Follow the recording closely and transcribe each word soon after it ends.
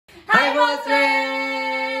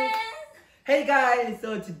friends! Hey guys,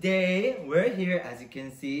 so today we're here, as you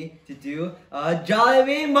can see, to do a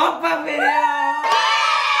Jollibee Mukbang video!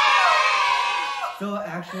 So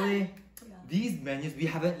actually, these menus, we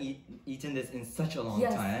haven't eaten this in such a long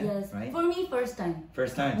time, right? For me, first time.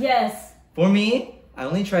 First time? Yes. For me, I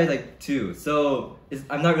only tried like 2, so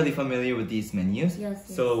I'm not really familiar with these menus. Yes.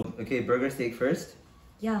 So, okay, burger steak first?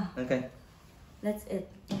 Yeah. Okay. That's it.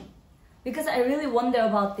 Because I really wonder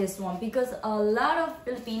about this one, because a lot of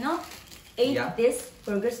Filipino ate this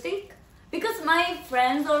burger steak. Because my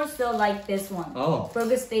friends also like this one. Oh.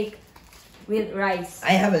 Burger steak with rice.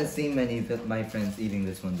 I haven't seen many of my friends eating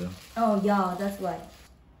this one though. Oh yeah, that's why.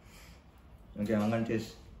 Okay, I'm gonna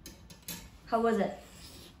taste. How was it?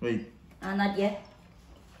 Wait. Not yet.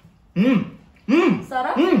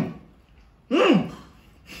 Sarah?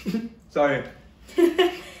 Sorry.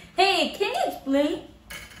 Hey, can you explain?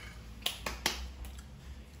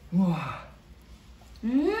 Wow.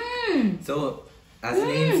 So, as the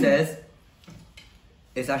name says,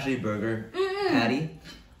 it's actually burger patty.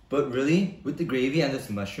 But really, with the gravy and this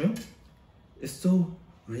mushroom, it's so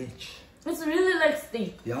rich. It's really like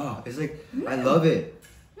steak. Yeah, it's like, I love it.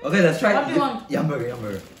 Okay, let's try What do you want? Yum burger, yum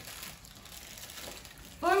burger.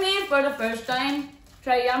 For me, for the first time,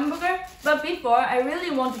 try yum burger. But before, I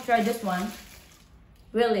really want to try this one.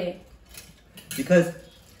 Really. Because,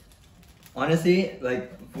 honestly,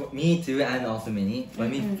 like, for me too, and also Minnie,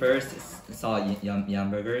 when we first saw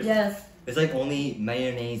yum burgers, it's like only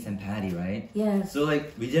mayonnaise and patty, right? Yes. So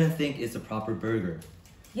like, we didn't think it's a proper burger.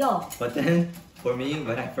 Yeah. But then, for me,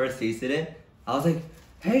 when I first tasted it, I was like,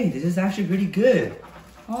 hey, this is actually pretty good.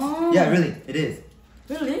 Oh. Yeah, really, it is.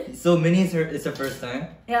 Really? So Minnie, it's her first time.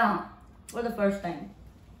 Yeah, for the first time.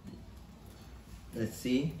 Let's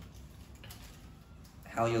see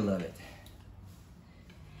how you love it.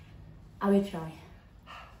 I will try.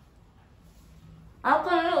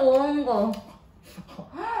 아까는 오는 거.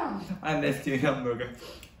 I missed your hamburger.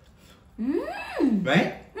 Mmm.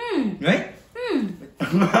 Right? Right?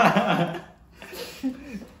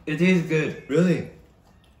 It tastes good, really.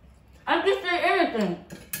 I can say anything.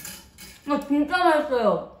 진짜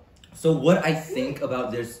맛있어요. So what I think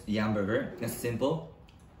about this yam burger is simple,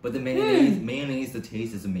 but the mayonnaise, the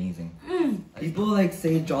taste is amazing. People like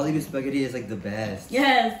say Jollibee spaghetti is like the best.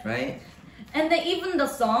 Yes. Right? And then even the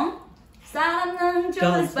song, 사랑은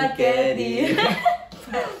좋은 spaghetti.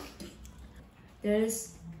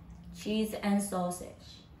 There's cheese and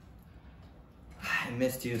sausage. I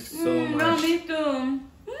missed you so much. Me too.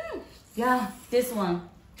 Yeah, this one.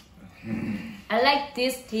 I like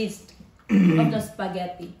this taste of the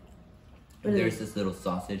spaghetti. Really. There's this little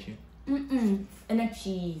sausage here. And then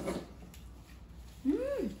cheese.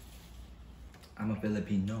 I'm a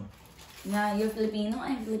Filipino. Yeah, you're Filipino,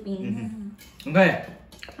 I'm Filipino. Okay.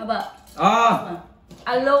 How about this Ah! one?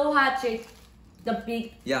 Aloha chick. The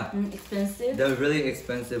big, expensive. The really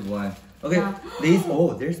expensive one. Okay, Yeah.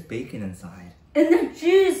 there's bacon inside. And then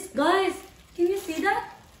cheese, guys. Can you see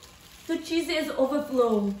that? The cheese is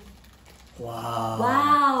overflow. Wow.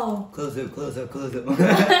 Wow. Close up, close up, close up.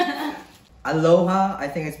 Aloha, I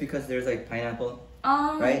think it's because there's like pineapple.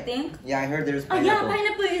 Right? I think. Yeah, I heard there's Oh pineapple. yeah,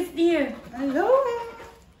 pineapple is there. Aloha.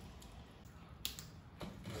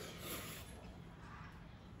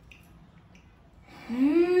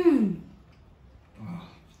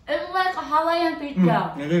 It's like a Hawaiian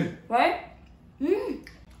pizza. It is. Right?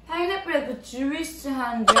 파인애플의 그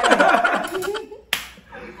주위스한 게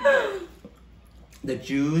The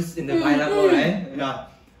juice in the pineapple, right? Yeah.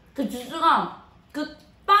 그 주스가 그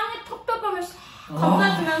빵에 텁텁함을 싹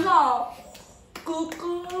감싸주면서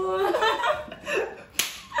꿀꿀.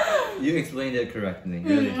 You explained it correctly.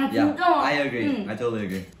 Really. Yeah, I agree. I totally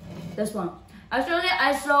agree. This one. Actually,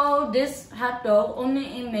 I saw this hot dog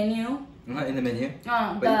only in menu. In the menu?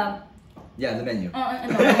 The menu.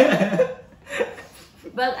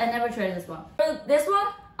 But I never tried this one. This one,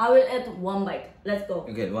 I will add one bite. Let's go.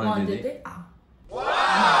 Okay, one, two, three.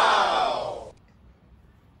 Wow!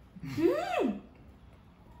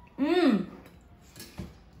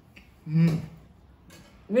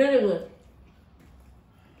 Really good.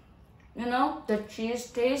 You know, the cheese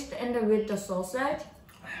taste and with the sausage.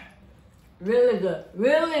 Really good.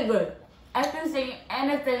 Really good. I can say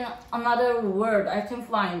anything, another word I can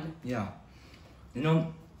find. Yeah. You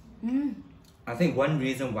know, I think one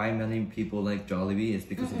reason why many people like Jollibee is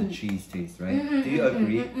because of the cheese taste, right? Do you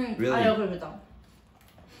agree? Really? I agree with that.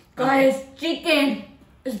 Guys, chicken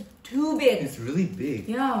is too big. It's really big.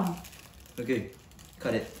 Yeah. Okay,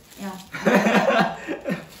 cut it. Yeah.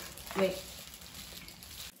 Wait.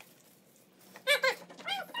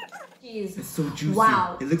 Cheese. It's so juicy.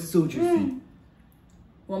 Wow. It looks so juicy.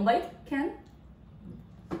 One bite, Ken?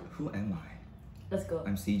 Who am I? Let's go.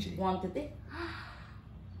 I'm CJ. 1, 2, 3.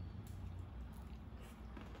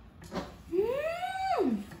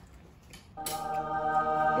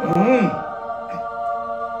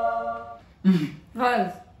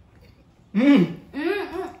 Guys.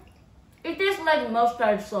 It tastes like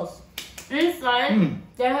mustard sauce. Inside,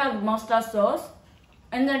 they have mustard sauce,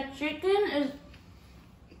 and the chicken is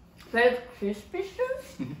very crispy.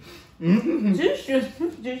 Juicy.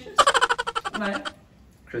 Right?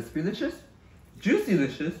 Crispy-licious?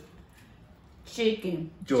 Juicy-licious? Chicken.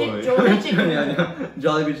 Joy. Jollibee chicken.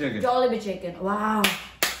 Jollibee chicken. Jollibee chicken. Wow.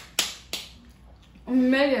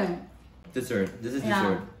 Amazing. Dessert. This is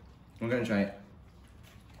dessert. We're gonna try it.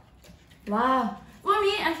 Wow. For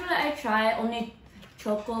me, actually, I try only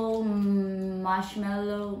chocolate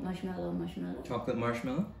marshmallow. Chocolate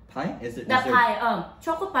marshmallow pie? Is it? The pie.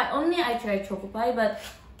 Chocolate pie. Only I tried chocolate pie, but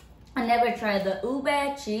I never tried the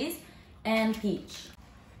ube cheese and peach.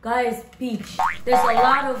 Guys, peach. There's a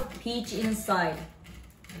lot of peach inside.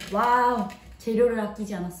 Wow. 재료를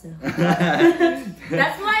아끼지 않았어요.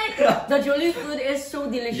 That's why the Jollibee food is so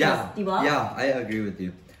delicious. Yeah, I agree with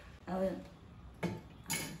you. I will.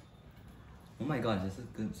 Oh my god, this is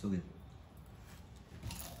good, so good.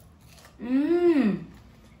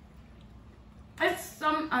 It's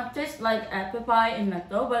some tastes like apple pie in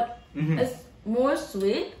metal, but it's more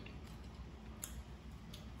sweet.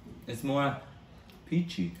 It's more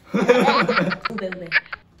peachy. Ube.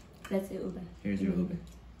 Let's say ube. Here's your ube.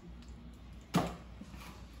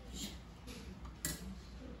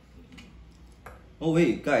 Oh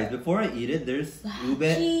wait, guys, before I eat it, there's ube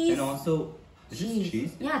cheese. and also is this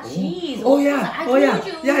cheese? Yeah, cheese. Oh yeah. I told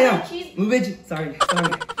you, Yeah. cheese. Ube. Sorry.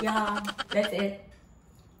 Yeah, that's it.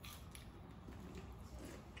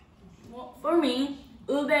 Well, for me,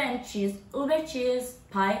 ube cheese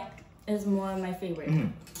pie is more my favorite.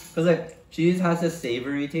 Because like cheese has a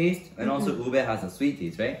savory taste and also ube has a sweet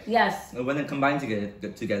taste, right? Yes. And when they combine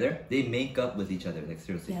together, they make up with each other. Like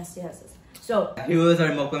seriously. Yes. So here was our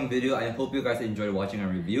mukbang video. I hope you guys enjoyed watching our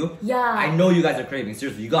review. Yeah. I know you guys are craving.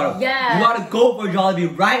 Seriously, you gotta go for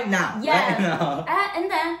Jollibee right now. Yes. Right now. And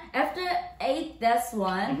then after I ate this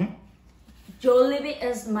one, Jollibee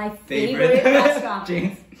is my favorite restaurant.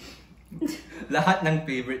 James, lahat ng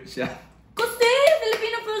favorite siya. Kasi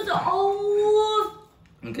Filipino foods are all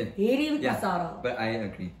very masarap. But I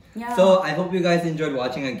agree. Yeah. So I hope you guys enjoyed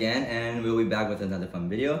watching again, and we'll be back with another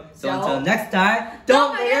fun video. So until next time,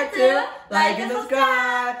 don't forget to like and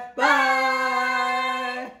subscribe.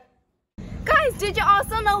 Bye! Guys, did you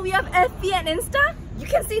also know we have FB and Insta? You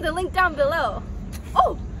can see the link down below.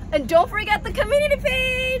 Oh, and don't forget the community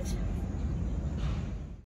page!